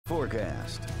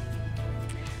forecast.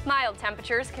 Mild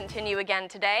temperatures continue again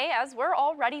today as we're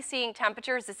already seeing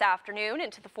temperatures this afternoon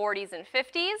into the 40s and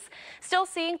 50s. Still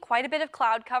seeing quite a bit of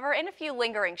cloud cover and a few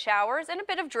lingering showers and a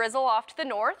bit of drizzle off to the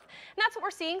north. And that's what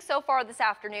we're seeing so far this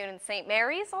afternoon in St.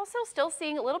 Mary's. Also still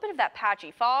seeing a little bit of that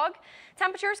patchy fog.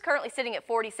 Temperatures currently sitting at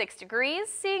 46 degrees,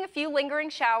 seeing a few lingering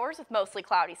showers with mostly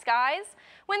cloudy skies.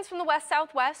 Winds from the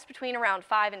west-southwest between around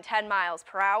 5 and 10 miles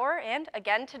per hour. And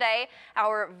again today,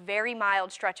 our very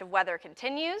mild stretch of weather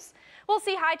continues. We'll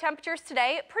see high temperatures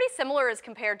today, pretty similar as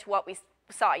compared to what we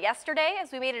saw yesterday,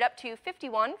 as we made it up to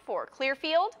 51 for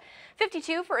Clearfield,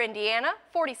 52 for Indiana,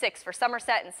 46 for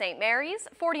Somerset and St. Mary's,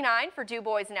 49 for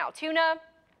DuBois and Altoona,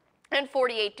 and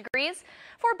 48 degrees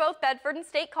for both Bedford and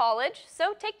State College.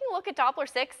 So taking a look at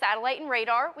Doppler 6 satellite and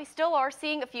radar, we still are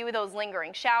seeing a few of those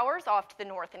lingering showers off to the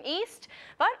north and east,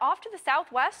 but off to the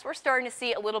southwest, we're starting to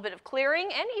see a little bit of clearing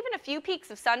and even a few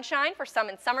peaks of sunshine for some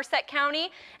in Somerset County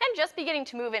and just beginning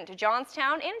to move into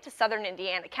Johnstown and into southern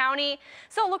Indiana County.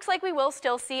 So it looks like we will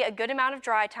still see a good amount of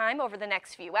dry time over the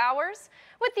next few hours,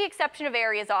 with the exception of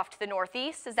areas off to the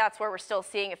northeast, as that's where we're still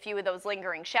seeing a few of those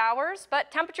lingering showers.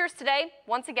 But temperatures today,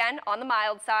 once again, on the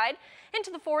mild side,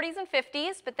 into the 40s and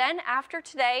 50s, but then after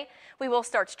today, we will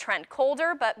start to trend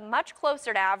colder, but much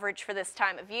closer to average for this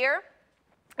time of year,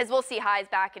 as we'll see highs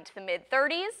back into the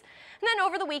mid-30s. And then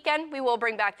over the weekend, we will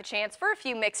bring back the chance for a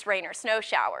few mixed rain or snow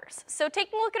showers. So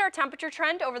taking a look at our temperature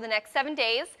trend over the next 7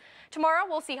 days, tomorrow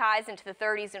we'll see highs into the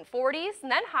 30s and 40s,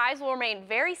 and then highs will remain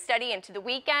very steady into the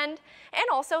weekend and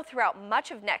also throughout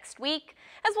much of next week,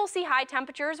 as we'll see high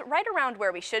temperatures right around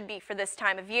where we should be for this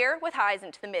time of year, with highs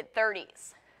into the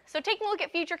mid-30s. So taking a look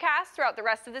at futurecasts throughout the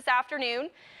rest of this afternoon,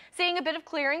 seeing a bit of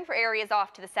clearing for areas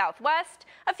off to the southwest,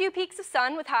 a few peaks of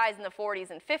sun with highs in the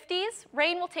 40s and 50s.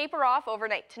 Rain will taper off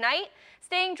overnight tonight,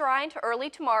 staying dry into early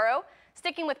tomorrow,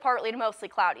 sticking with partly to mostly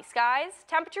cloudy skies.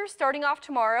 Temperatures starting off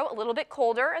tomorrow a little bit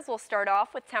colder, as we'll start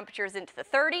off with temperatures into the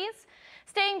 30s.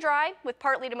 Staying dry with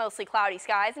partly to mostly cloudy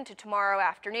skies into tomorrow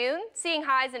afternoon, seeing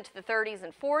highs into the 30s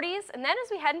and 40s. And then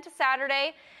as we head into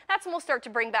Saturday, that's when we'll start to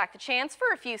bring back the chance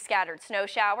for a few scattered snow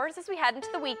showers as we head into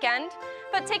the weekend.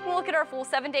 But taking a look at our full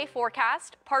 7-day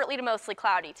forecast, partly to mostly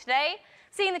cloudy today,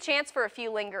 seeing the chance for a few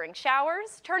lingering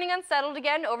showers, turning unsettled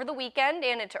again over the weekend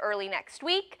and into early next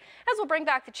week, as we'll bring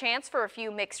back the chance for a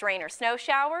few mixed rain or snow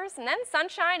showers, and then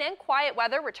sunshine and quiet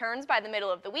weather returns by the middle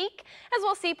of the week, as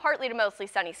we'll see partly to mostly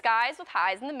sunny skies with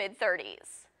highs in the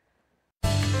mid-30s.